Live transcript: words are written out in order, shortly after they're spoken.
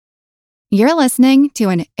You're listening to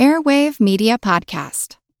an Airwave Media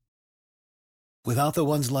Podcast. Without the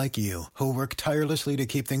ones like you, who work tirelessly to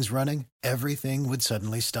keep things running, everything would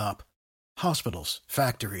suddenly stop. Hospitals,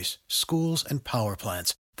 factories, schools, and power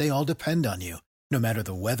plants, they all depend on you. No matter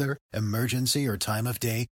the weather, emergency, or time of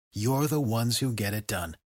day, you're the ones who get it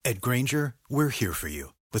done. At Grainger, we're here for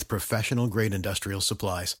you with professional-grade industrial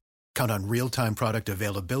supplies. Count on real-time product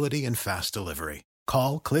availability and fast delivery.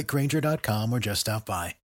 Call, click Grainger.com, or just stop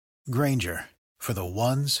by. Grainger, for the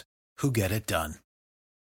ones who get it done.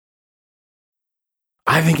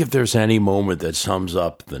 I think if there's any moment that sums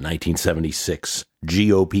up the 1976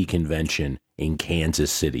 GOP convention in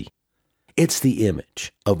Kansas City, it's the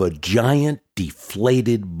image of a giant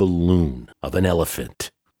deflated balloon of an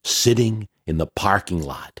elephant sitting in the parking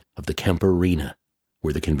lot of the Kemp Arena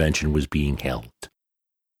where the convention was being held.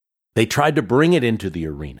 They tried to bring it into the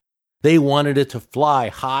arena. They wanted it to fly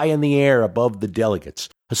high in the air above the delegates,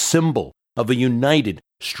 a symbol of a united,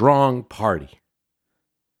 strong party.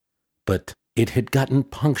 But it had gotten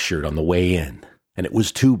punctured on the way in, and it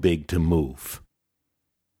was too big to move.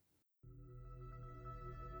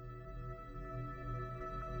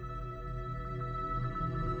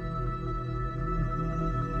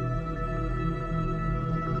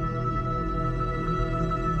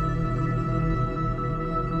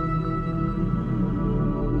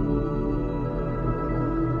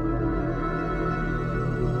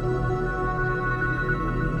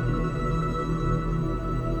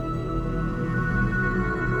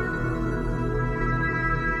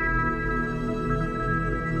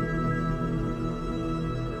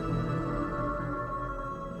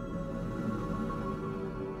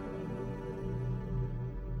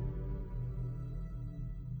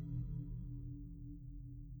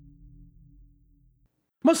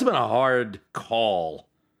 Must have been a hard call,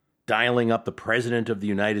 dialing up the President of the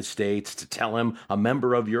United States to tell him, a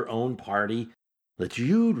member of your own party, that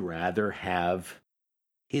you'd rather have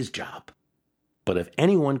his job. But if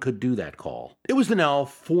anyone could do that call, it was the now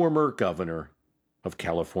former governor of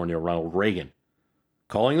California, Ronald Reagan,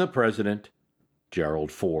 calling the president,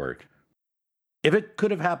 Gerald Ford. If it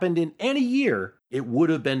could have happened in any year, it would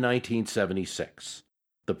have been 1976.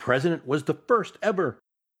 The president was the first ever,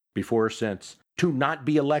 before or since, to not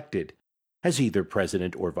be elected as either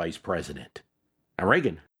president or vice president. And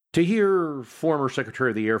Reagan, to hear former Secretary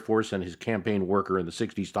of the Air Force and his campaign worker in the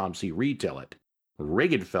 60s, Tom C. Reed, tell it,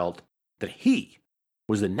 Reagan felt that he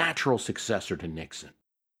was the natural successor to Nixon.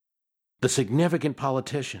 The significant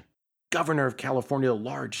politician, governor of California, a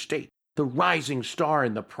large state, the rising star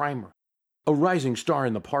in the primary, a rising star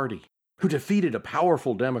in the party, who defeated a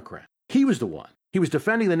powerful Democrat. He was the one. He was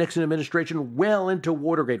defending the Nixon administration well into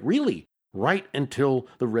Watergate, really, right until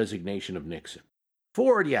the resignation of Nixon.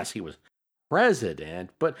 Ford, yes, he was president,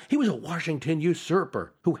 but he was a Washington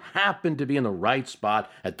usurper who happened to be in the right spot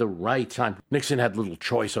at the right time. Nixon had little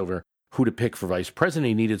choice over who to pick for vice president.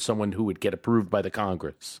 He needed someone who would get approved by the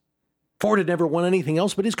Congress. Ford had never won anything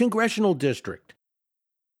else but his congressional district.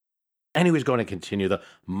 And he was going to continue the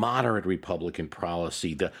moderate Republican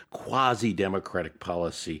policy, the quasi-democratic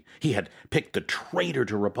policy. He had picked the traitor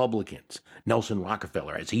to Republicans, Nelson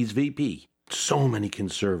Rockefeller, as his VP. So many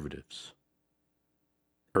conservatives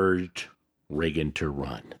urged Reagan to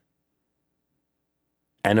run.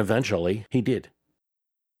 And eventually, he did.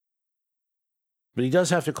 But he does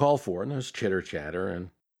have to call for it, and there's chitter-chatter, and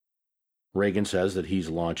Reagan says that he's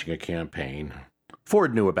launching a campaign.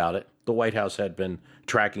 Ford knew about it. The White House had been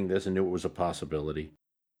tracking this and knew it was a possibility.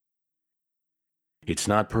 It's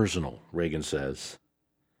not personal, Reagan says.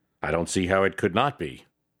 I don't see how it could not be,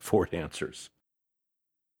 Ford answers.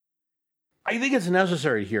 I think it's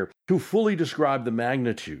necessary here to fully describe the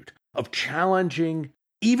magnitude of challenging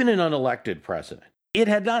even an unelected president. It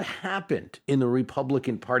had not happened in the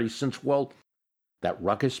Republican Party since, well, that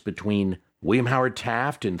ruckus between William Howard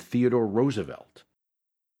Taft and Theodore Roosevelt,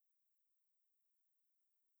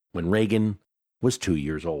 when Reagan was 2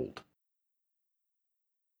 years old.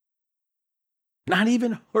 Not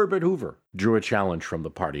even Herbert Hoover drew a challenge from the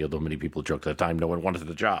party, although many people joked at the time no one wanted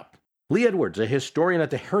the job. Lee Edwards, a historian at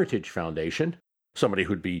the Heritage Foundation, somebody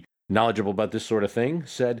who'd be knowledgeable about this sort of thing,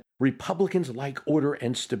 said, Republicans like order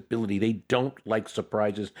and stability. They don't like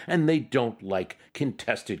surprises, and they don't like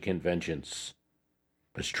contested conventions.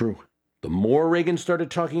 It's true. The more Reagan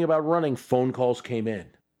started talking about running, phone calls came in.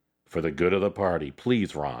 For the good of the party,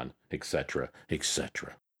 please, Ron, etc.,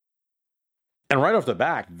 etc. And right off the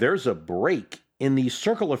bat, there's a break in the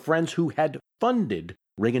circle of friends who had funded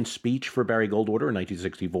Reagan's speech for Barry Goldwater in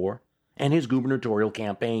 1964 and his gubernatorial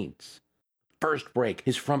campaigns. First break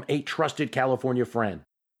is from a trusted California friend,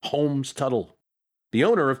 Holmes Tuttle, the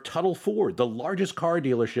owner of Tuttle Ford, the largest car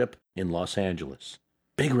dealership in Los Angeles.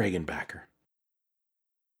 Big Reagan backer.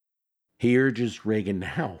 He urges Reagan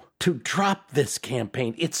now to drop this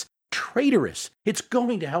campaign. It's traitorous. It's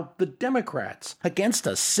going to help the Democrats against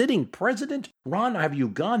a sitting president. Ron, have you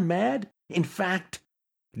gone mad? In fact,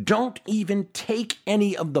 don't even take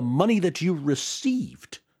any of the money that you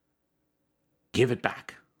received. Give it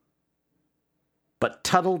back. But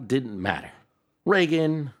Tuttle didn't matter.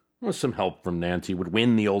 Reagan, with some help from Nancy, would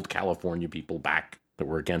win the old California people back that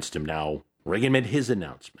were against him now. Reagan made his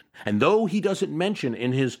announcement. And though he doesn't mention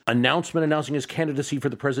in his announcement announcing his candidacy for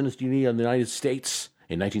the presidency of the United States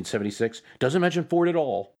in 1976, doesn't mention Ford at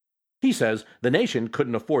all, he says the nation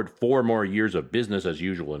couldn't afford 4 more years of business as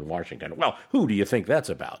usual in Washington. Well, who do you think that's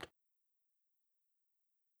about?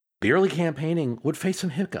 The early campaigning would face some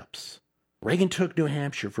hiccups. Reagan took New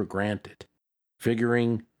Hampshire for granted,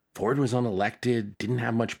 figuring Ford was unelected, didn't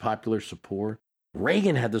have much popular support.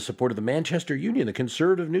 Reagan had the support of the Manchester Union, the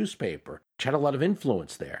conservative newspaper, which had a lot of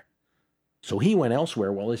influence there. So he went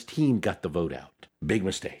elsewhere while his team got the vote out. Big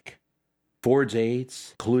mistake. Ford's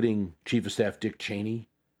aides, including Chief of Staff Dick Cheney,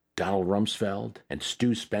 Donald Rumsfeld, and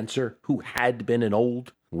Stu Spencer, who had been an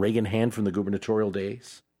old Reagan hand from the gubernatorial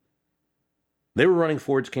days, they were running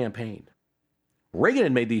Ford's campaign. Reagan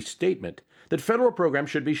had made the statement that federal programs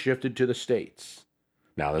should be shifted to the states.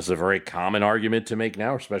 Now, this is a very common argument to make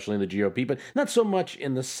now, especially in the GOP, but not so much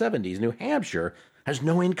in the 70s. New Hampshire has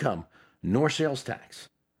no income nor sales tax,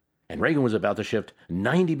 and Reagan was about to shift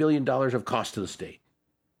 $90 billion of cost to the state.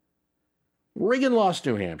 Reagan lost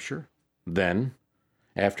New Hampshire, then,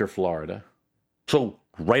 after Florida. So,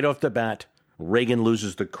 right off the bat, Reagan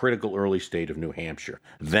loses the critical early state of New Hampshire.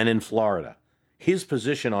 Then in Florida, his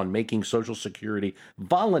position on making Social Security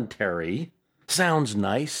voluntary sounds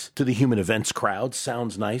nice to the human events crowd,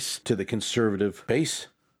 sounds nice to the conservative base,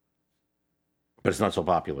 but it's not so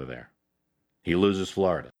popular there. He loses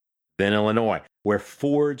Florida. Then Illinois, where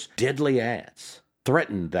Ford's deadly ads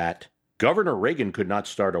threatened that Governor Reagan could not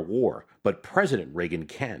start a war, but President Reagan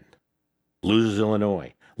can. Loses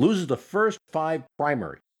Illinois. Loses the first 5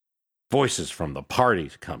 primaries. Voices from the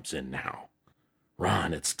parties comes in now.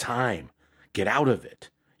 Ron, it's time. Get out of it.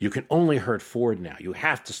 You can only hurt Ford now. You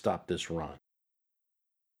have to stop this run.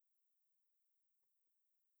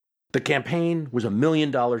 The campaign was $1 million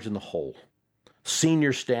in the hole.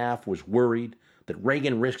 Senior staff was worried that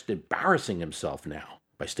Reagan risked embarrassing himself now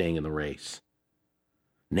by staying in the race.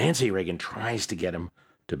 Nancy Reagan tries to get him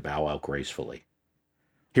to bow out gracefully.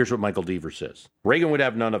 Here's what Michael Deaver says. Reagan would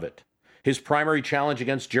have none of it. His primary challenge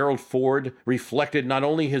against Gerald Ford reflected not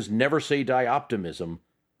only his never-say-die optimism,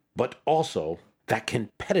 but also that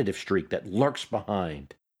competitive streak that lurks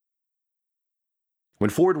behind. When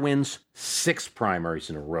Ford wins 6 primaries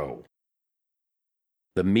in a row,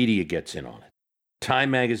 the media gets in on it. Time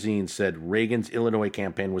magazine said Reagan's Illinois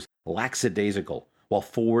campaign was lackadaisical, while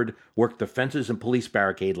Ford worked the fences and police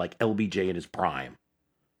barricade like LBJ in his prime.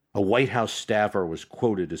 A White House staffer was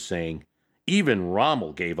quoted as saying, "Even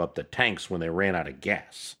Rommel gave up the tanks when they ran out of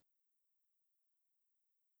gas."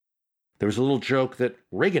 There was a little joke that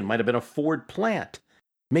Reagan might have been a Ford plant,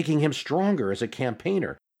 making him stronger as a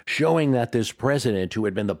campaigner, showing that this president, who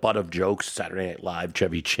had been the butt of jokes, Saturday Night Live,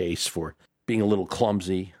 Chevy Chase, for being a little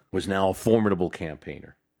clumsy, was now a formidable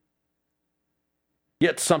campaigner.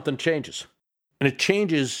 Yet something changes. And it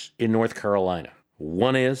changes in North Carolina.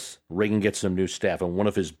 One is Reagan gets some new staff, and one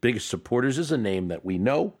of his biggest supporters is a name that we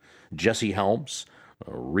know, Jesse Helms,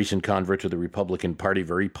 a recent convert to the Republican Party,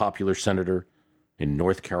 very popular senator in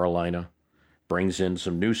North Carolina, brings in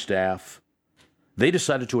some new staff. They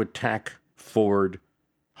decided to attack Ford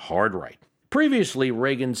hard right. Previously,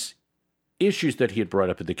 Reagan's issues that he had brought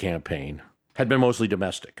up at the campaign had been mostly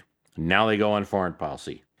domestic. Now they go on foreign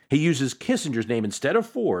policy. He uses Kissinger's name instead of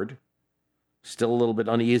Ford, still a little bit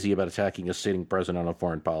uneasy about attacking a sitting president on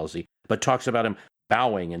foreign policy, but talks about him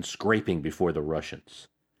bowing and scraping before the Russians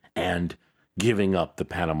and giving up the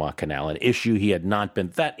Panama Canal, an issue he had not been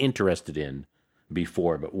that interested in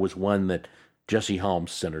before, but was one that Jesse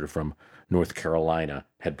Helms, senator from North Carolina,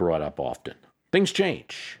 had brought up often. Things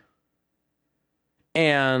change.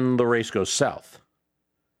 And the race goes south.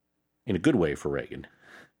 In a good way for Reagan.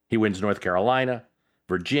 He wins North Carolina,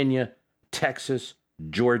 Virginia, Texas,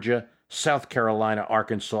 Georgia, South Carolina,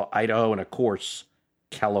 Arkansas, Idaho, and of course,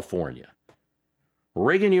 California.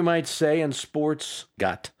 Reagan, you might say, in sports,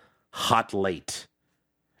 got hot late.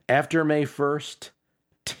 After May 1st,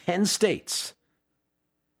 10 states.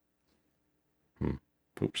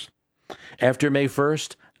 After May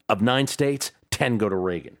 1st, of 9 states, 10 go to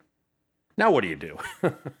Reagan. Now what do you do?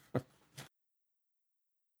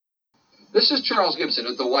 This is Charles Gibson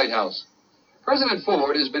at the White House. President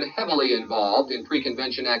Ford has been heavily involved in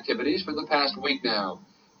pre-convention activities for the past week now.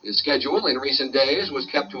 His schedule in recent days was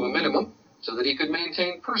kept to a minimum so that he could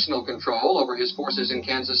maintain personal control over his forces in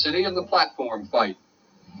Kansas City and the platform fight.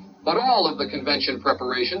 But all of the convention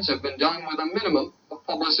preparations have been done with a minimum of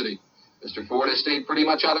publicity. Mr. Ford has stayed pretty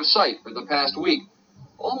much out of sight for the past week,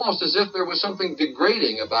 almost as if there was something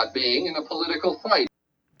degrading about being in a political fight.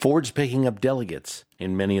 Ford's picking up delegates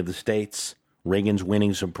in many of the states. Reagan's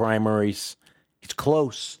winning some primaries. He's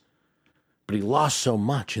close, but he lost so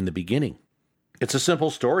much in the beginning. It's a simple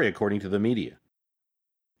story, according to the media.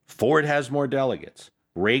 Ford has more delegates.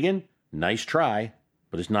 Reagan, nice try,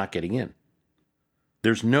 but is not getting in.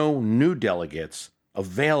 There's no new delegates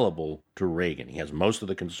available to Reagan. He has most of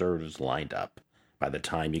the conservatives lined up by the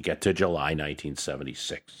time you get to July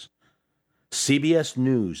 1976. CBS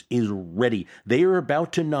News is ready. They are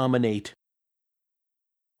about to nominate.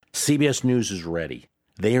 CBS News is ready.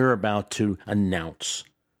 They are about to announce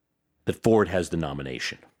that Ford has the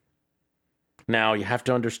nomination. Now, you have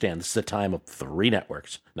to understand, this is a time of 3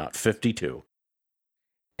 networks, not 52.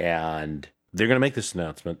 And they're going to make this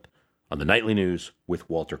announcement on the nightly news with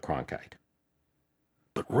Walter Cronkite.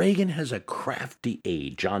 But Reagan has a crafty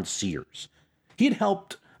aide, John Sears. He had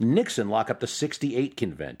helped Nixon lock up the 68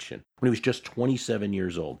 convention when he was just 27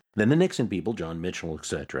 years old. Then the Nixon people, John Mitchell,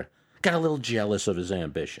 etc., got a little jealous of his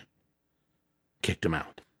ambition. Kicked him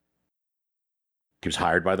out. He was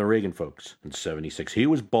hired by the Reagan folks in 76. He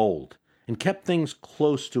was bold and kept things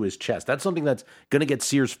close to his chest. That's something that's going to get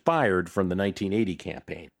Sears fired from the 1980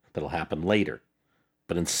 campaign. That'll happen later.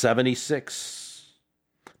 But in 76,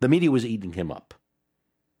 the media was eating him up.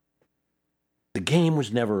 The game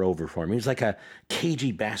was never over for him. He was like a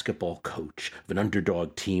cagey basketball coach of an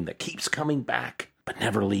underdog team that keeps coming back, but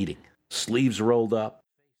never leading. Sleeves rolled up.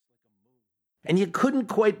 And you couldn't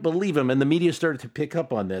quite believe him, and the media started to pick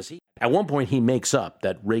up on this. At one point, he makes up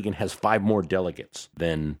that Reagan has 5 more delegates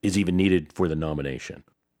than is even needed for the nomination.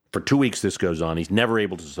 For 2 weeks this goes on. He's never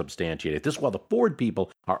able to substantiate it. This while the Ford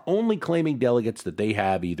people are only claiming delegates that they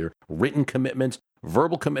have either written commitments,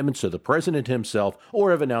 verbal commitments to the president himself,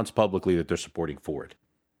 or have announced publicly that they're supporting Ford.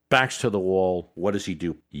 Backs to the wall. What does he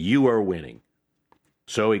do? You are winning.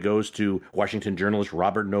 So he goes to Washington journalist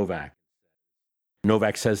Robert Novak.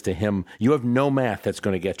 Novak says to him, you have no math that's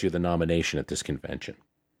going to get you the nomination at this convention.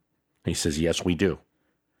 He says, yes, we do.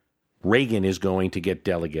 Reagan is going to get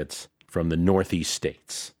delegates from the Northeast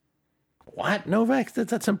states. What? Novak?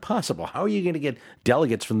 That's impossible. How are you going to get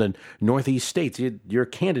delegates from the Northeast states? Your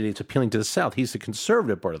candidate's appealing to the South. He's the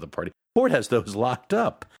conservative part of the party. Ford has those locked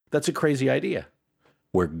up. That's a crazy idea.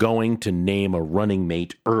 We're going to name a running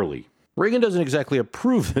mate early. Reagan doesn't exactly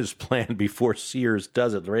approve this plan before Sears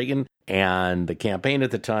does it. Reagan and the campaign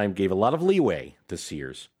at the time gave a lot of leeway to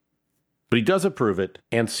Sears. But he does approve it,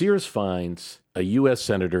 and Sears finds a U.S.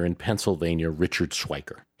 Senator in Pennsylvania, Richard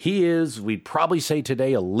Schweiker. He is, we'd probably say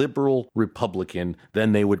today, a liberal Republican.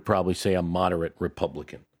 Then they would probably say a moderate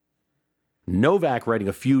Republican. Novak, writing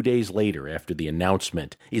a few days later after the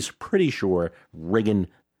announcement, is pretty sure Reagan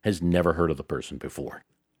has never heard of the person before.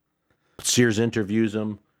 But Sears interviews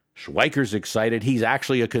him. Schweiker's excited. He's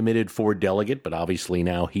actually a committed Ford delegate, but obviously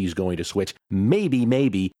now he's going to switch.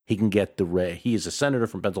 Maybe he can get he is a senator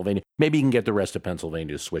from Pennsylvania. Maybe he can get the rest of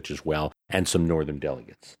Pennsylvania to switch as well, and some northern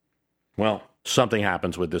delegates. Well, something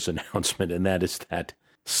happens with this announcement, and that is that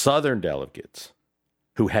southern delegates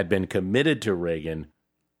who had been committed to Reagan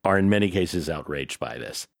are in many cases outraged by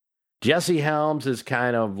this. Jesse Helms is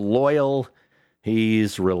kind of loyal.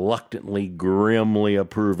 He's reluctantly, grimly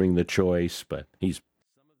approving the choice, but he's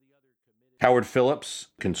Howard Phillips,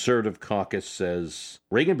 conservative caucus, says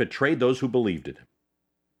Reagan betrayed those who believed in him.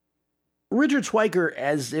 Richard Schweiker,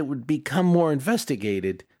 as it would become more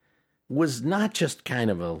investigated, was not just kind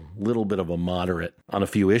of a little bit of a moderate on a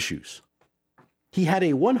few issues. He had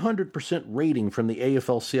a 100% rating from the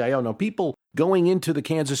AFL-CIO. Now, people going into the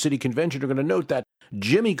Kansas City convention are going to note that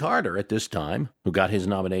Jimmy Carter, at this time, who got his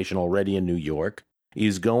nomination already in New York,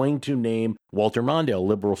 is going to name Walter Mondale,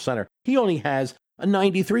 liberal senator. He only has a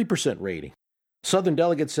 93% rating. Southern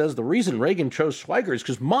delegate says the reason Reagan chose Schweiker is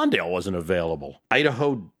because Mondale wasn't available.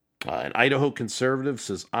 An Idaho conservative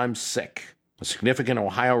says, I'm sick. A significant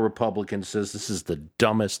Ohio Republican says this is the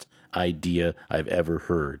dumbest idea I've ever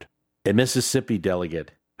heard. A Mississippi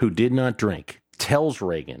delegate who did not drink tells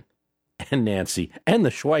Reagan and Nancy and the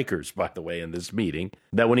Schweikers, by the way, in this meeting,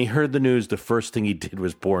 that when he heard the news, the first thing he did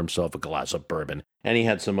was pour himself a glass of bourbon, and he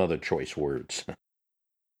had some other choice words.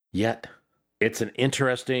 Yet, it's an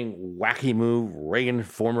interesting, wacky move. Reagan,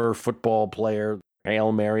 former football player,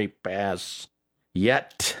 Hail Mary pass.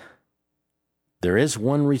 Yet, there is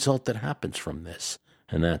one result that happens from this,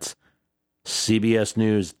 and that's CBS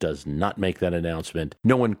News does not make that announcement.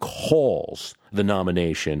 No one calls the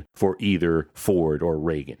nomination for either Ford or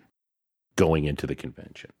Reagan going into the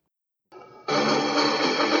convention.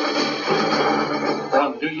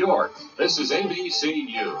 From New York, this is ABC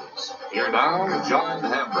News. Here now, John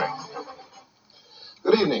Hambrick.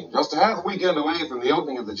 Good evening. Just a half a weekend away from the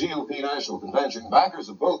opening of the GOP National Convention, backers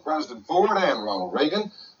of both President Ford and Ronald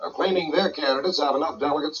Reagan are claiming their candidates have enough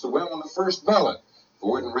delegates to win on the first ballot.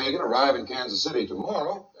 Ford and Reagan arrive in Kansas City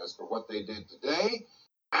tomorrow. As for what they did today,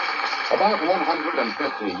 About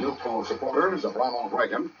 150 youthful supporters of Ronald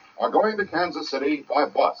Reagan are going to Kansas City by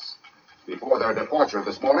bus. Before their departure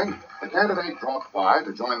this morning, the candidate dropped by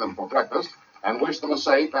to join them for breakfast and wish them a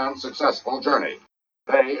safe and successful journey.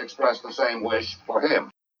 They expressed the same wish for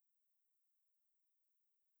him.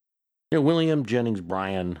 William Jennings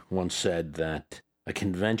Bryan once said that a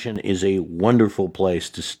convention is a wonderful place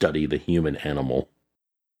to study the human animal.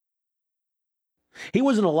 He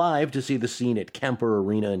wasn't alive to see the scene at Kemper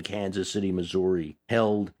Arena in Kansas City, Missouri,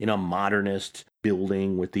 held in a modernist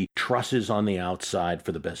building with the trusses on the outside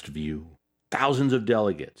for the best view. Thousands of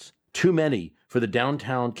delegates, too many for the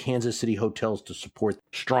downtown Kansas City hotels to support,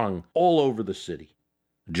 strung all over the city.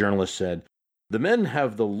 A journalist said, "The men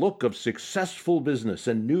have the look of successful business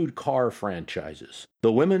and nude car franchises.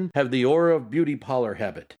 The women have the aura of beauty parlor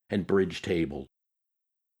habit and bridge table."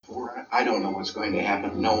 I don't know what's going to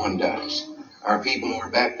happen. No one does. Our people who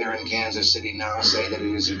are back there in Kansas City now say that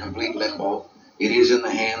it is a complete limbo. It is in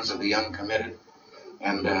the hands of the uncommitted.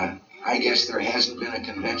 And I guess there hasn't been a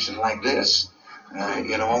convention like this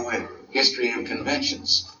in all the history of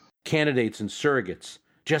conventions. Candidates and surrogates,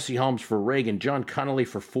 Jesse Helms for Reagan, John Connally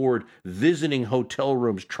for Ford, visiting hotel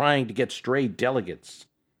rooms trying to get stray delegates.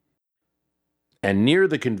 And near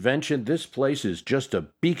the convention, this place is just a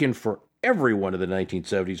beacon for everyone of the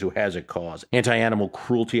 1970s who has a cause. Anti-animal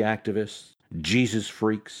cruelty activists, Jesus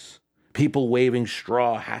freaks, people waving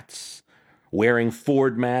straw hats, wearing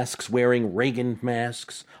Ford masks, wearing Reagan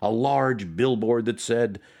masks, a large billboard that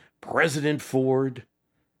said, President Ford.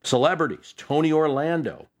 Celebrities, Tony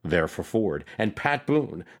Orlando, there for Ford, and Pat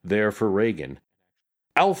Boone, there for Reagan.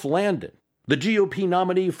 Alf Landon, the GOP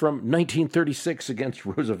nominee from 1936 against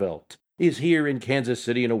Roosevelt, is here in Kansas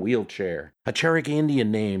City in a wheelchair. A Cherokee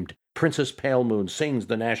Indian named Princess Pale Moon sings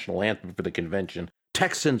the national anthem for the convention.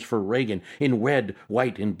 Texans for Reagan in red,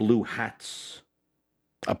 white, and blue hats.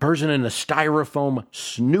 A person in a styrofoam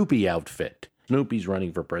Snoopy outfit. Snoopy's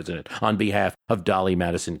running for president on behalf of Dolly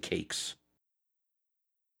Madison Cakes.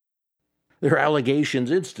 There are allegations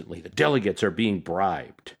instantly that delegates are being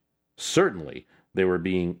bribed. Certainly, they were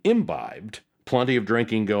being imbibed. Plenty of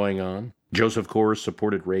drinking going on. Joseph Coors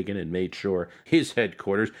supported Reagan and made sure his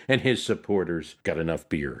headquarters and his supporters got enough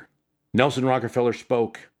beer. Nelson Rockefeller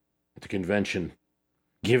spoke at the convention,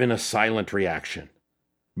 given a silent reaction.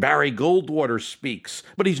 Barry Goldwater speaks,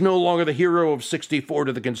 but he's no longer the hero of 64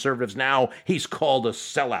 to the conservatives. Now he's called a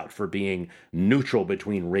sellout for being neutral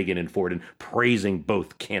between Reagan and Ford and praising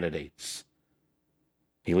both candidates.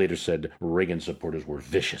 He later said Reagan supporters were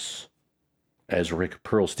vicious. As Rick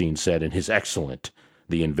Perlstein said in his excellent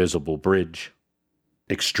The Invisible Bridge,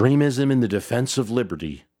 extremism in the defense of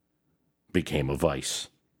liberty became a vice.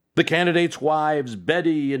 The candidates' wives,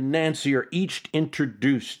 Betty and Nancy, are each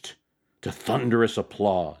introduced to thunderous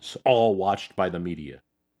applause, all watched by the media.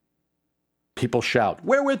 People shout,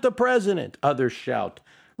 "We're with the president!" Others shout,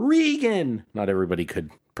 "Reagan!" Not everybody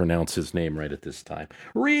could pronounce his name right at this time.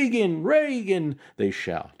 "Reagan! Reagan!" they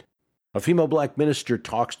shout. A female black minister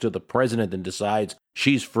talks to the president and decides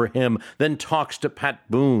she's for him, then talks to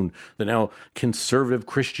Pat Boone, the now conservative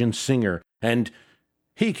Christian singer, and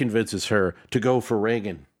he convinces her to go for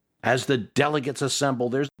Reagan. As the delegates assemble,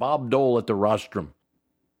 there's Bob Dole at the rostrum.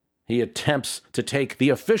 He attempts to take the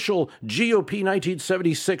official GOP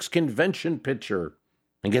 1976 convention picture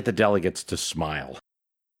and get the delegates to smile.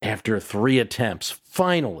 After 3 attempts,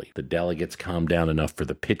 finally, the delegates calm down enough for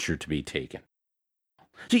the picture to be taken.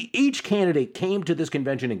 See, each candidate came to this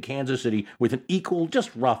convention in Kansas City with an equal,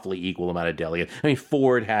 just roughly equal amount of delegates. I mean,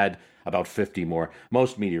 Ford had about 50 more.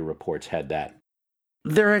 Most media reports had that.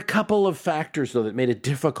 There are a couple of factors, though, that made it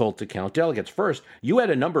difficult to count delegates. First, you had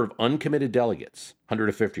a number of uncommitted delegates,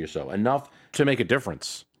 150 or so, enough to make a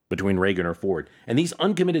difference between Reagan or Ford. And these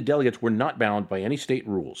uncommitted delegates were not bound by any state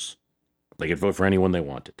rules. They could vote for anyone they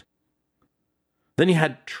wanted. Then you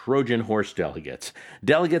had Trojan horse delegates,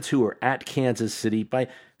 delegates who were at Kansas City by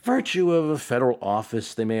virtue of a federal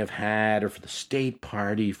office they may have had, or for the state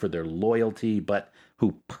party, for their loyalty, but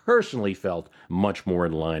who personally felt much more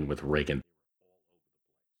in line with Reagan.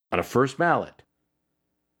 On a first ballot,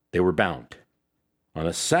 they were bound. On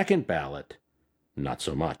a second ballot, not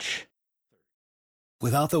so much.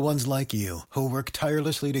 Without the ones like you, who work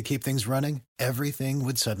tirelessly to keep things running, everything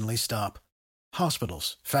would suddenly stop.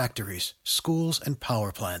 Hospitals, factories, schools, and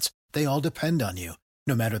power plants, they all depend on you.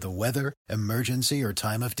 No matter the weather, emergency, or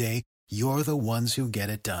time of day, you're the ones who get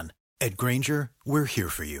it done. At Grainger, we're here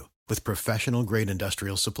for you with professional-grade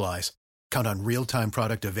industrial supplies. Count on real-time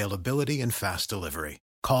product availability and fast delivery.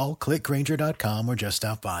 Call, click Grainger.com, or just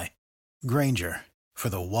stop by. Grainger, for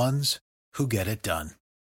the ones who get it done.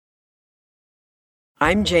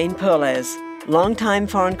 I'm Jane Perlez, longtime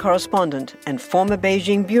foreign correspondent and former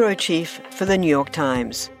Beijing bureau chief for the New York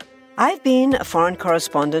Times. I've been a foreign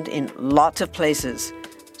correspondent in lots of places: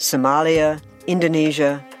 Somalia,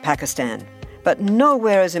 Indonesia, Pakistan, but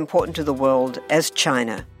nowhere as important to the world as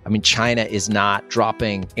China. I mean, China is not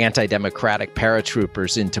dropping anti-democratic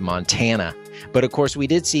paratroopers into Montana. But of course, we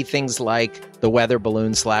did see things like the weather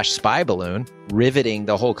balloon/spy balloon riveting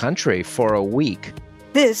the whole country for a week.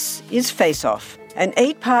 This is Face Off, an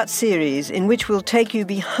 8-part series in which we'll take you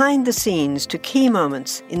behind the scenes to key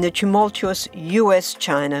moments in the tumultuous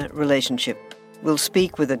U.S.-China relationship. We'll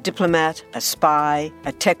speak with a diplomat, a spy,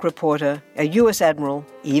 a tech reporter, a U.S. admiral,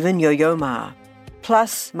 even Yo-Yo Ma.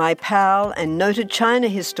 Plus, my pal and noted China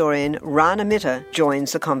historian Rana Mitter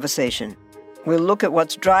joins the conversation. We'll look at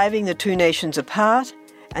what's driving the two nations apart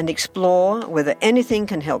and explore whether anything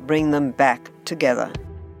can help bring them back together.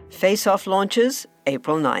 Face Off launches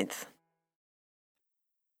April 9th.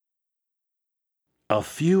 A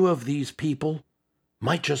few of these people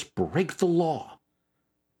might just break the law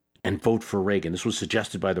and vote for Reagan. This was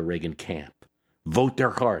suggested by the Reagan camp. Vote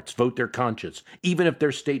their hearts, vote their conscience, even if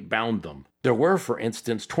their state bound them. There were, for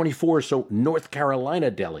instance, 24 or so North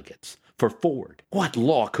Carolina delegates for Ford. What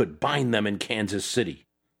law could bind them in Kansas City?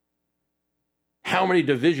 How many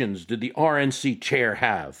divisions did the RNC chair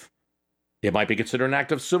have? It might be considered an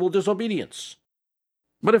act of civil disobedience.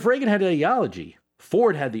 But if Reagan had ideology,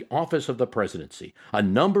 Ford had the office of the presidency. A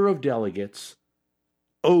number of delegates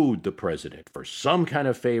owed the president for some kind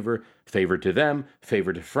of favor to them,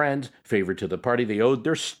 favor to friends, favor to the party. They owed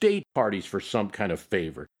their state parties for some kind of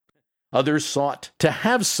favor. Others sought to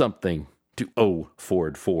have something to owe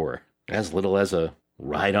Ford for, as little as a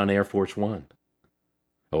ride on Air Force One,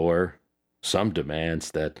 or some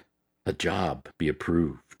demands that a job be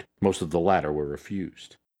approved. Most of the latter were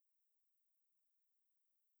refused.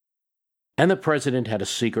 And the president had a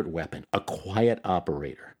secret weapon, a quiet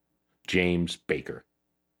operator, James Baker.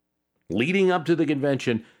 Leading up to the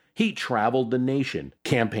convention, he traveled the nation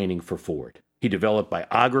campaigning for Ford. He developed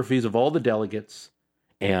biographies of all the delegates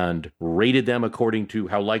and rated them according to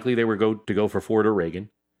how likely they were to go for Ford or Reagan.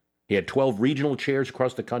 He had 12 regional chairs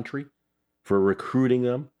across the country for recruiting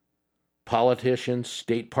them. Politicians,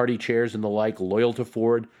 state party chairs and the like, loyal to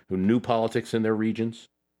Ford, who knew politics in their regions.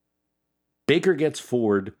 Baker gets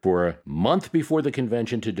Ford for a month before the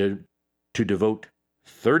convention to devote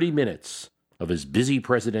 30 minutes of his busy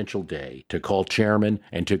presidential day to call chairmen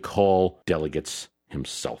and to call delegates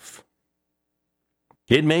himself.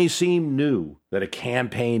 It may seem new that a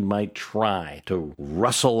campaign might try to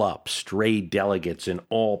rustle up stray delegates in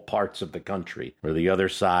all parts of the country where the other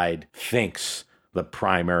side thinks the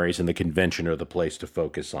primaries and the convention are the place to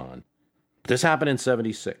focus on. This happened in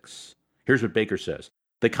 1976. Here's what Baker says.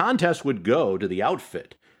 The contest would go to the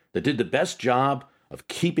outfit that did the best job of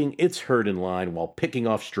keeping its herd in line while picking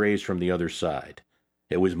off strays from the other side.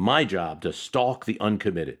 It was my job to stalk the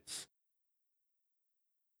uncommitteds.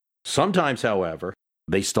 Sometimes, however,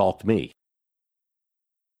 they stalked me.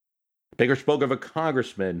 Baker spoke of a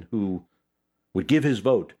congressman who would give his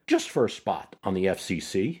vote just for a spot on the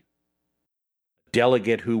FCC, a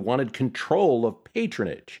delegate who wanted control of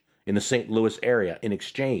patronage in the St. Louis area in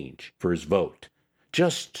exchange for his vote.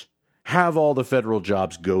 Just have all the federal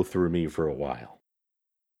jobs go through me for a while.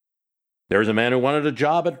 There was a man who wanted a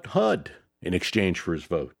job at HUD in exchange for his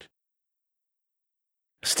vote.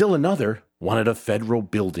 Still another wanted a federal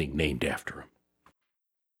building named after him.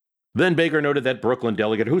 Then Baker noted that Brooklyn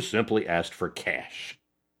delegate who simply asked for cash.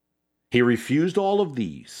 He refused all of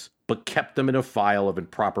these, but kept them in a file of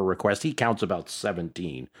improper requests. He counts about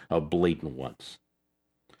 17 of blatant ones.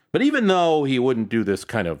 But even though he wouldn't do this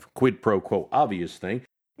kind of quid pro quo obvious thing,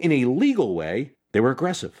 in a legal way, they were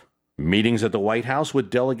aggressive. Meetings at the White House with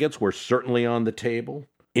delegates were certainly on the table.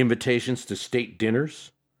 Invitations to state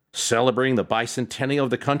dinners, celebrating the bicentennial of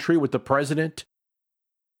the country with the president.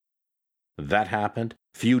 That happened.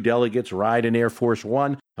 Few delegates ride in Air Force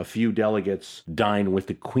One. A few delegates dine with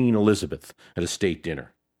the Queen Elizabeth at a state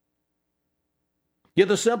dinner. Yet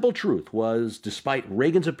the simple truth was, despite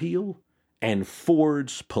Reagan's appeal and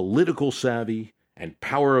Ford's political savvy and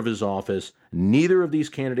power of his office, neither of these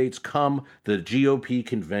candidates come to the GOP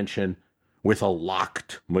convention with a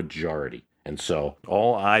locked majority. And so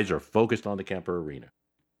all eyes are focused on the Kemper Arena.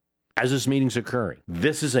 As this meeting's occurring,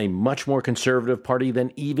 this is a much more conservative party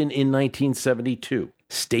than even in 1972.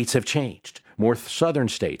 States have changed. More southern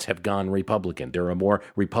states have gone Republican. There are more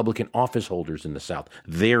Republican office holders in the South.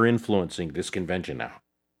 They're influencing this convention now.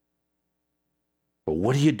 But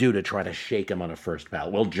what do you do to try to shake him on a first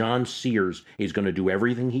ballot? Well, John Sears is going to do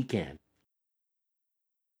everything he can.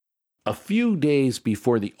 A few days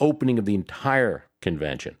before the opening of the entire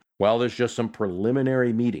convention, while there's just some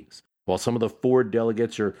preliminary meetings, while some of the Ford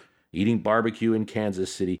delegates are eating barbecue in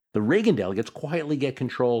Kansas City, the Reagan delegates quietly get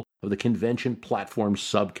control of the convention platform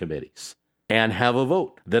subcommittees and have a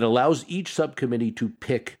vote that allows each subcommittee to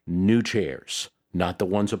pick new chairs, not the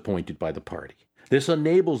ones appointed by the party. This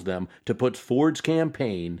enables them to put Ford's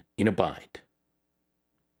campaign in a bind.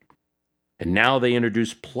 And now they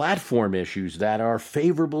introduce platform issues that are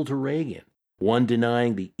favorable to Reagan. One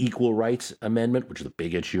denying the Equal Rights Amendment, which is the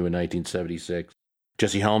big issue in 1976.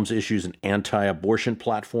 Jesse Helms issues an anti-abortion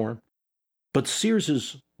platform. But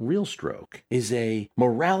Sears's real stroke is a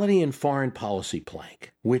morality and foreign policy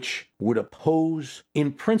plank, which would oppose,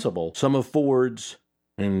 in principle, some of Ford's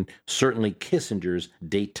and certainly Kissinger's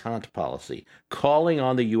détente policy, calling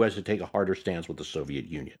on the U.S. to take a harder stance with the Soviet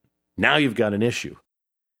Union. Now you've got an issue.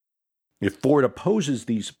 If Ford opposes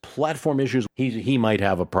these platform issues, he might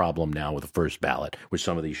have a problem now with the first ballot with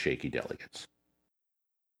some of these shaky delegates.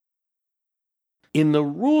 In the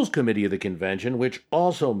Rules Committee of the convention, which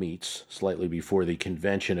also meets slightly before the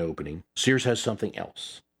convention opening, Sears has something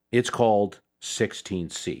else. It's called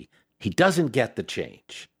 16C. He doesn't get the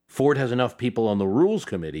change. Ford has enough people on the Rules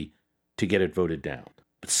Committee to get it voted down.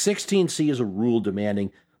 But 16C is a rule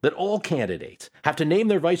demanding that all candidates have to name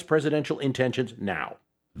their vice presidential intentions now.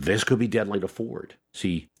 This could be deadly to Ford.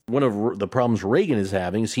 See, one of the problems Reagan is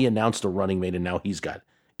having is he announced a running mate and now he's got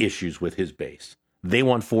issues with his base. They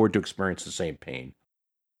want Ford to experience the same pain.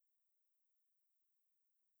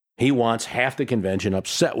 He wants half the convention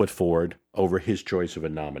upset with Ford over his choice of a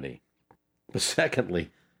nominee. But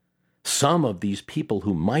secondly, some of these people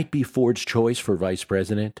who might be Ford's choice for vice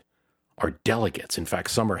president are delegates. In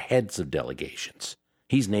fact, some are heads of delegations.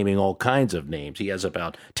 He's naming all kinds of names. He has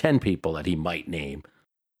about 10 people that he might name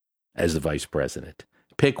as the vice president.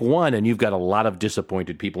 Pick one and you've got a lot of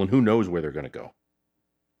disappointed people, and who knows where they're going to go.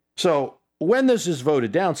 So when this is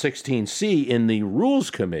voted down, 16C, in the Rules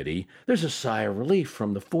Committee, there's a sigh of relief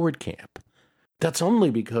from the Ford camp. That's only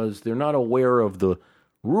because they're not aware of the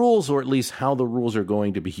rules, or at least how the rules are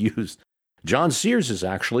going to be used. John Sears is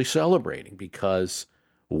actually celebrating because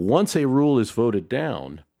once a rule is voted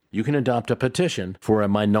down, you can adopt a petition for a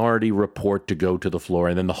minority report to go to the floor,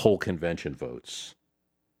 and then the whole convention votes.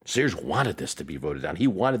 Sears wanted this to be voted down. He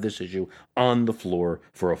wanted this issue on the floor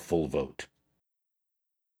for a full vote.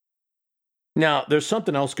 Now, there's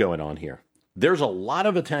something else going on here. There's a lot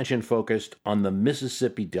of attention focused on the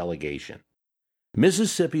Mississippi delegation.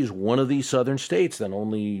 Mississippi is one of these southern states that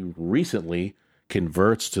only recently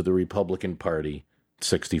converts to the Republican Party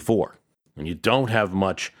 64. And you don't have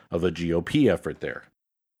much of a GOP effort there.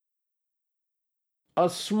 A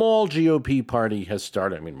small GOP party has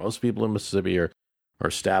started. I mean, most people in Mississippi are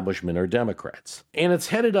establishment or Democrats. And it's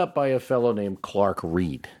headed up by a fellow named Clark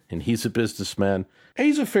Reed. And he's a businessman.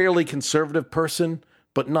 He's a fairly conservative person,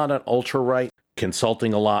 but not an ultra-right,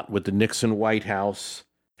 consulting a lot with the Nixon White House.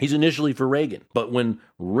 He's initially for Reagan, but when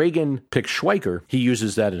Reagan picks Schweiker, he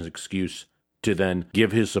uses that as an excuse to then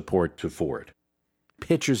give his support to Ford.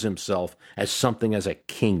 Pictures himself as something as a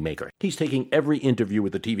kingmaker. He's taking every interview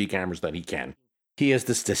with the TV cameras that he can. He has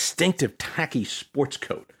this distinctive tacky sports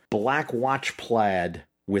coat, black watch plaid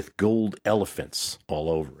with gold elephants all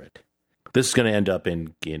over it. This is going to end up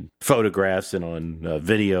in photographs and on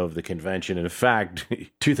video of the convention. And in fact,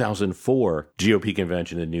 2004 GOP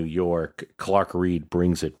convention in New York, Clark Reed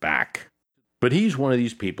brings it back. But he's one of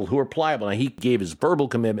these people who are pliable. Now, he gave his verbal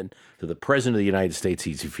commitment to the President of the United States.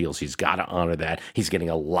 He feels he's got to honor that. He's getting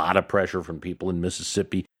a lot of pressure from people in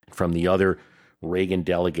Mississippi, from the other Reagan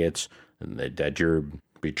delegates, and that you're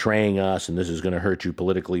betraying us and this is going to hurt you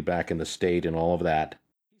politically back in the state and all of that.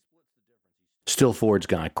 Still, Ford's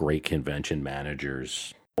got great convention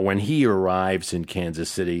managers. When he arrives in Kansas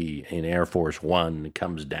City in Air Force One,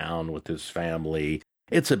 comes down with his family,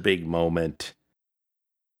 it's a big moment.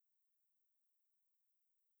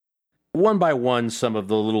 One by one, some of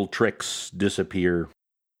the little tricks disappear.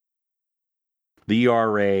 The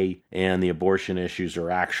ERA and the abortion issues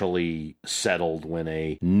are actually settled when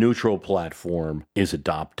a neutral platform is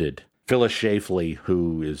adopted. Phyllis Schlafly,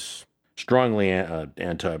 who is strongly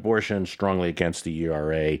anti-abortion, strongly against the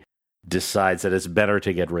ERA, decides that it's better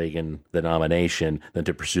to get Reagan the nomination than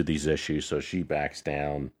to pursue these issues, so she backs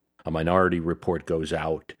down. A minority report goes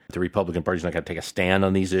out. The Republican Party's not going to take a stand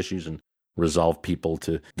on these issues and resolve people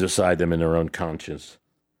to decide them in their own conscience.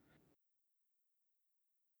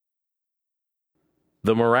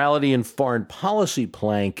 The morality and foreign policy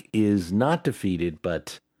plank is not defeated,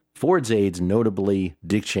 but Ford's aides, notably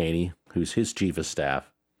Dick Cheney, who's his chief of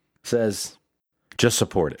staff, says, just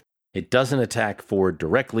support it. It doesn't attack Ford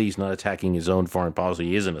directly. He's not attacking his own foreign policy.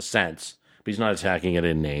 He is in a sense, but he's not attacking it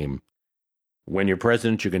in name. When you're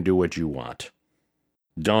president, you can do what you want.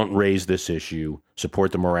 Don't raise this issue.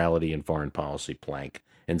 Support the morality and foreign policy plank.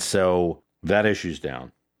 And so that issue's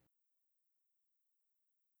down.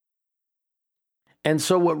 And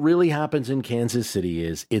so what really happens in Kansas City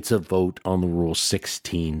is it's a vote on the Rule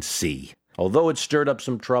 16C. Although it stirred up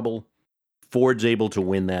some trouble, Ford's able to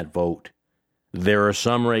win that vote. There are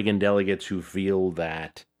some Reagan delegates who feel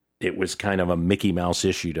that it was kind of a Mickey Mouse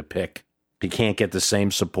issue to pick. He can't get the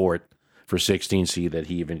same support for 16C that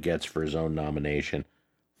he even gets for his own nomination.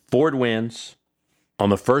 Ford wins. On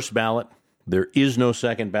the first ballot, there is no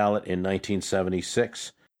second ballot in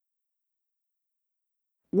 1976.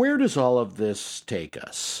 Where does all of this take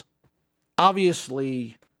us?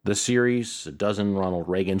 Obviously, the series, a dozen Ronald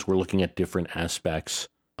Reagans, we're looking at different aspects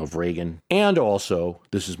of Reagan. And also,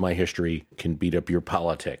 this is my history, can beat up your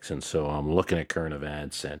politics. And so I'm looking at current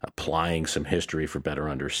events and applying some history for better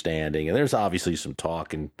understanding. And there's obviously some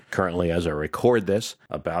talk, and currently as I record this,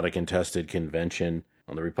 about a contested convention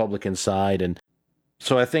on the Republican side. And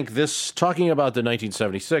so I think this, talking about the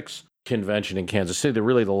 1976 convention in Kansas City,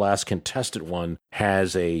 really the last contested one,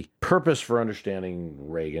 has a purpose for understanding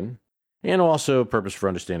Reagan and also a purpose for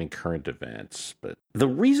understanding current events. But the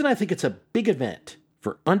reason I think it's a big event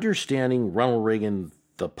for understanding Ronald Reagan,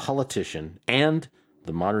 the politician, and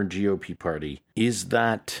the modern GOP party is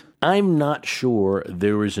that I'm not sure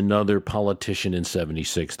there was another politician in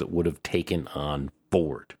 76 that would have taken on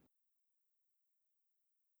Ford.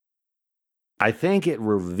 I think it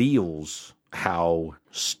reveals how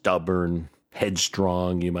stubborn,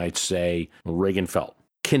 headstrong, you might say, Reagan felt.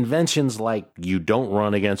 Conventions like you don't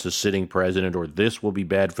run against a sitting president or this will be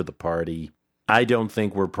bad for the party, I don't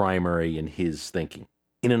think were primary in his thinking.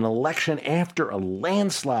 In an election after a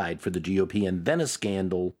landslide for the GOP and then a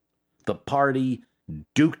scandal, the party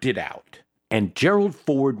duked it out. And Gerald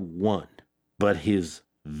Ford won, but his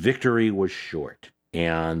victory was short.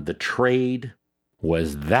 And the trade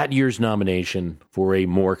was that year's nomination for a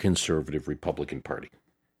more conservative Republican Party.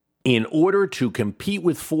 In order to compete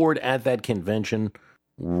with Ford at that convention,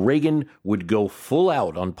 Reagan would go full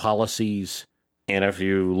out on policies. And if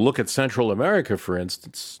you look at Central America, for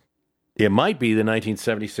instance, it might be the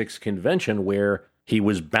 1976 convention where he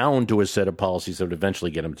was bound to a set of policies that would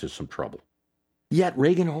eventually get him into some trouble. Yet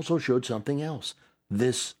Reagan also showed something else,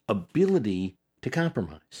 this ability to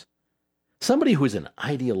compromise. Somebody who is an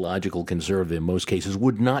ideological conservative in most cases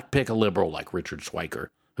would not pick a liberal like Richard Schweiker,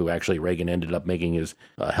 who actually Reagan ended up making his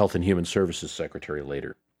Health and Human Services secretary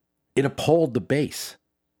later. It appalled the base.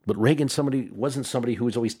 But Reagan wasn't somebody who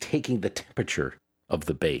was always taking the temperature of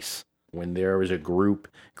the base. When there was a group,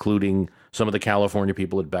 including some of the California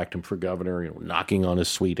people that backed him for governor, knocking on his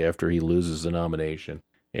suite after he loses the nomination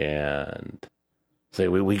and say,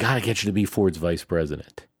 we got to get you to be Ford's vice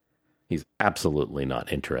president. He's absolutely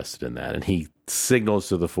not interested in that. And he signals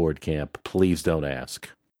to the Ford camp, please don't ask.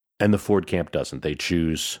 And the Ford camp doesn't. They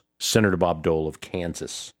choose Senator Bob Dole of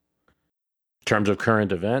Kansas. In terms of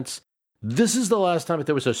current events, this is the last time that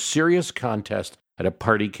there was a serious contest at a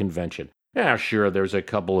party convention. Yeah, sure, there's a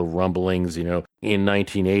couple of rumblings, in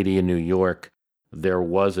 1980 in New York, there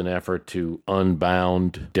was an effort to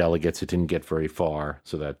unbound delegates. It didn't get very far,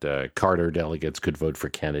 so that Carter delegates could vote for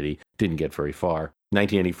Kennedy. Didn't get very far.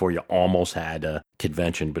 1984, you almost had a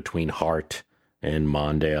convention between Hart and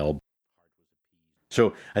Mondale.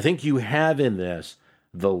 So I think you have in this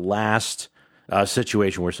the last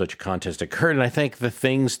situation where such a contest occurred, and I think the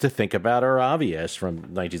things to think about are obvious from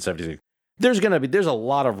 1976. There's a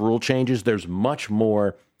lot of rule changes. There's much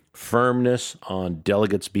more firmness on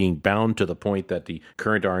delegates being bound to the point that the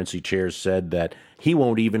current RNC chair said that he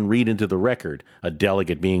won't even read into the record a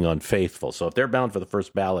delegate being unfaithful. So if they're bound for the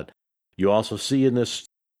first ballot, you also see in this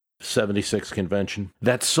 76 convention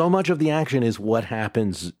that so much of the action is what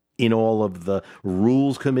happens in all of the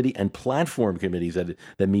rules committee and platform committees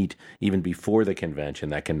that meet even before the convention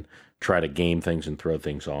that can try to game things and throw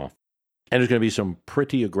things off. And there's going to be some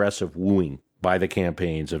pretty aggressive wooing by the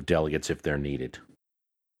campaigns of delegates if they're needed.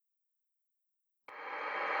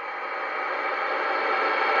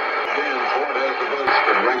 Again, Ford has the votes,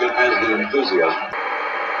 but Reagan has the enthusiasm.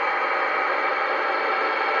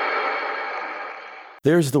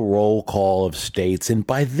 there's the roll call of states. And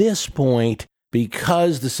by this point,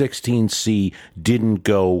 because the 16C didn't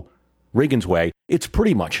go Reagan's way, it's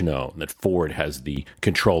pretty much known that Ford has the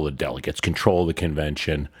control of the delegates, control of the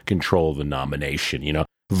convention, control of the nomination. You know,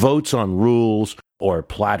 votes on rules or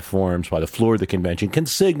platforms by the floor of the convention can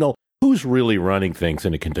signal who's really running things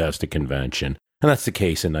in a contested convention. And that's the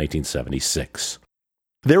case in 1976.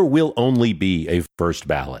 There will only be a first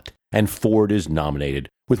ballot, and Ford is nominated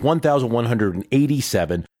with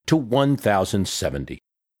 1,187 to 1,070.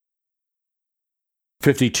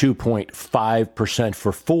 52.5%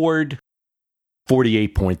 for Ford,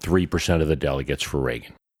 48.3% of the delegates for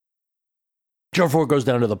Reagan. Gerald Ford goes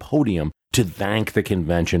down to the podium to thank the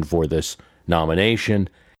convention for this nomination,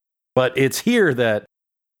 but it's here that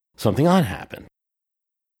something odd happened.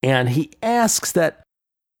 And he asks that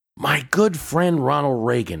my good friend Ronald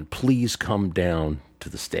Reagan please come down to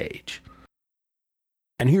the stage.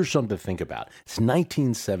 And here's something to think about. It's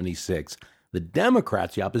 1976. The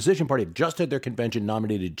Democrats, the opposition party, had just had their convention,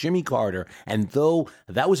 nominated Jimmy Carter, and though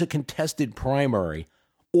that was a contested primary,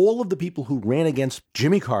 all of the people who ran against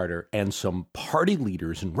Jimmy Carter and some party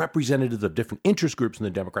leaders and representatives of different interest groups in the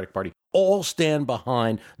Democratic Party all stand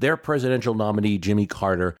behind their presidential nominee, Jimmy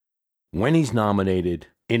Carter, when he's nominated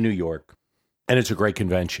in New York. And it's a great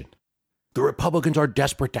convention. The Republicans are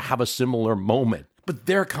desperate to have a similar moment, but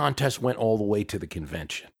their contest went all the way to the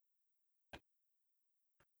convention.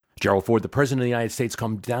 Gerald Ford, the President of the United States,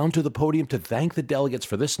 comes down to the podium to thank the delegates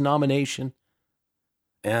for this nomination.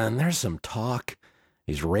 And there's some talk.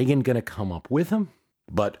 Is Reagan going to come up with him?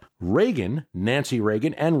 But Reagan, Nancy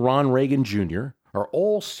Reagan, and Ron Reagan Jr. are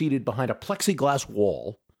all seated behind a plexiglass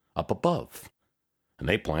wall up above. And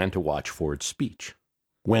they plan to watch Ford's speech.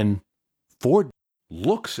 When Ford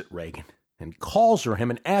looks at Reagan and calls for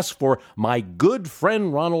him and asks for my good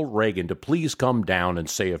friend Ronald Reagan to please come down and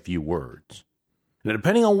say a few words. Now,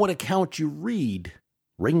 depending on what account you read,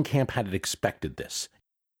 Reagan camp had expected this.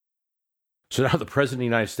 So now the President of the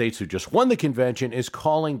United States, who just won the convention, is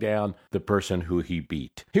calling down the person who he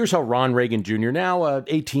beat. Here's how Ron Reagan Jr., now an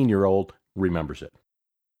 18-year-old, remembers it.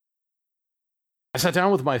 I sat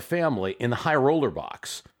down with my family in the high roller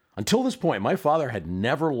box. Until this point, my father had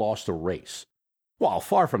never lost a race. While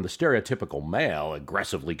far from the stereotypical male,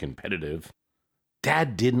 aggressively competitive,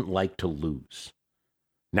 Dad didn't like to lose.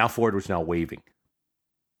 Now Ford was now waving.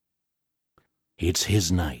 It's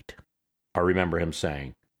his night. I remember him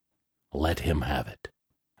saying, let him have it.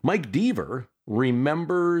 Mike Deaver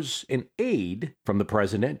remembers an aide from the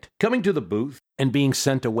president coming to the booth and being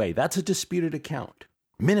sent away. That's a disputed account.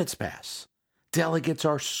 Minutes pass. Delegates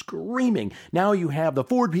are screaming. Now you have the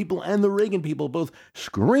Ford people and the Reagan people both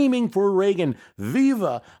screaming for Reagan.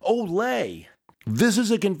 Viva Ole! This is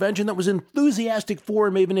a convention that was enthusiastic for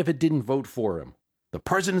him even if it didn't vote for him. The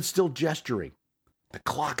president's still gesturing. The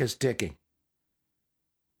clock is ticking.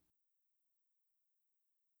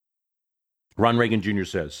 Ron Reagan Jr.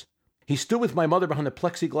 says, he stood with my mother behind the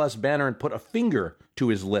plexiglass banner and put a finger to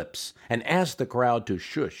his lips and asked the crowd to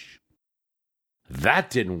shush. That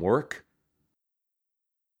didn't work.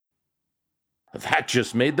 That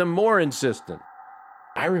just made them more insistent.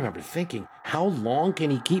 I remember thinking, how long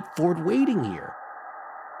can he keep Ford waiting here?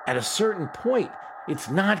 At a certain point, it's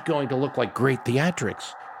not going to look like great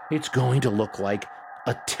theatrics. It's going to look like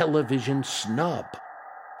a television snub.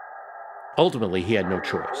 Ultimately, he had no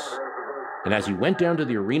choice. And as he went down to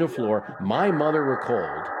the arena floor, my mother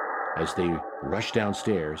recalled, as they rushed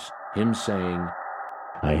downstairs, him saying,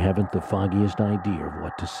 I haven't the foggiest idea of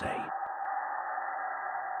what to say.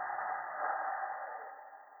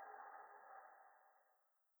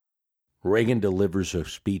 Reagan delivers a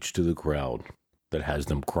speech to the crowd that has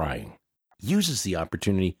them crying, uses the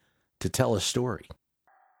opportunity to tell a story.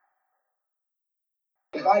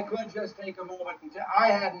 If I could just take a moment and I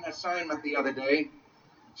had an assignment the other day.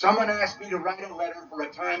 Someone asked me to write a letter for a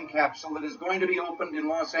time capsule that is going to be opened in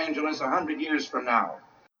Los Angeles 100 years from now.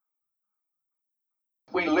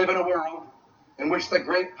 We live in a world in which the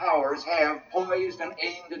great powers have poised and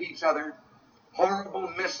aimed at each other horrible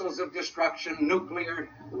missiles of destruction, nuclear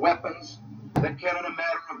weapons that can in a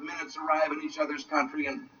matter of minutes arrive in each other's country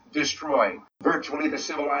and destroy virtually the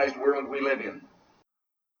civilized world we live in.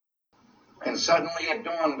 And suddenly it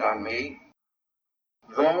dawned on me,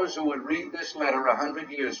 those who would read this letter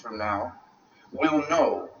 100 years from now will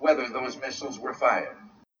know whether those missiles were fired.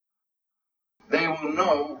 They will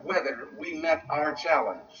know whether we met our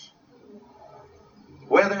challenge,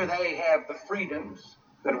 whether they have the freedoms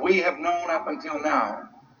that we have known up until now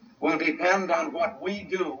will depend on what we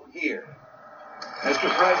do here. Mr.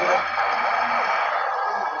 President,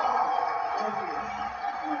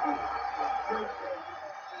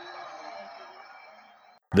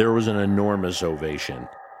 There was an enormous ovation,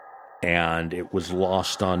 and it was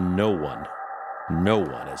lost on no one,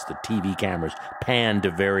 as the TV cameras panned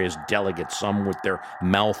to various delegates, some with their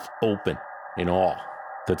mouth open in awe,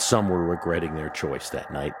 that some were regretting their choice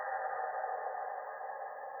that night.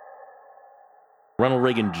 Ronald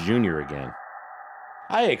Reagan Jr. again.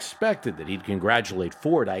 I expected that he'd congratulate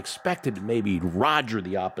Ford. I expected maybe he'd roger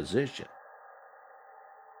the opposition.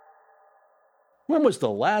 When was the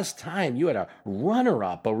last time you had a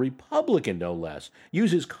runner-up, a Republican no less,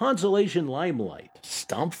 use his consolation limelight to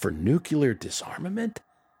stump for nuclear disarmament?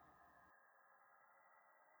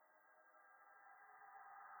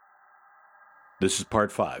 This is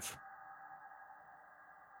part 5.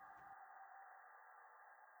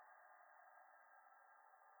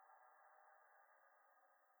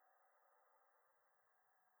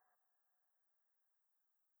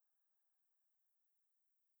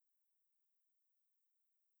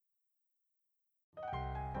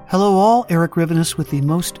 Hello all, Eric Rivenes with the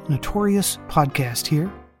Most Notorious podcast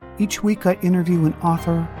here. Each week I interview an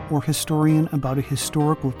author or historian about a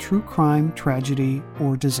historical true crime, tragedy,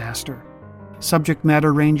 or disaster. Subject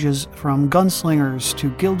matter ranges from gunslingers to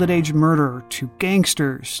Gilded Age murder to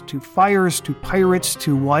gangsters to fires to pirates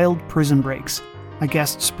to wild prison breaks. My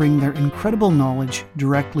guests bring their incredible knowledge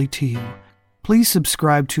directly to you. Please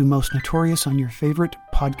subscribe to Most Notorious on your favorite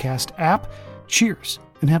podcast app. Cheers,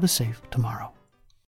 and have a safe tomorrow.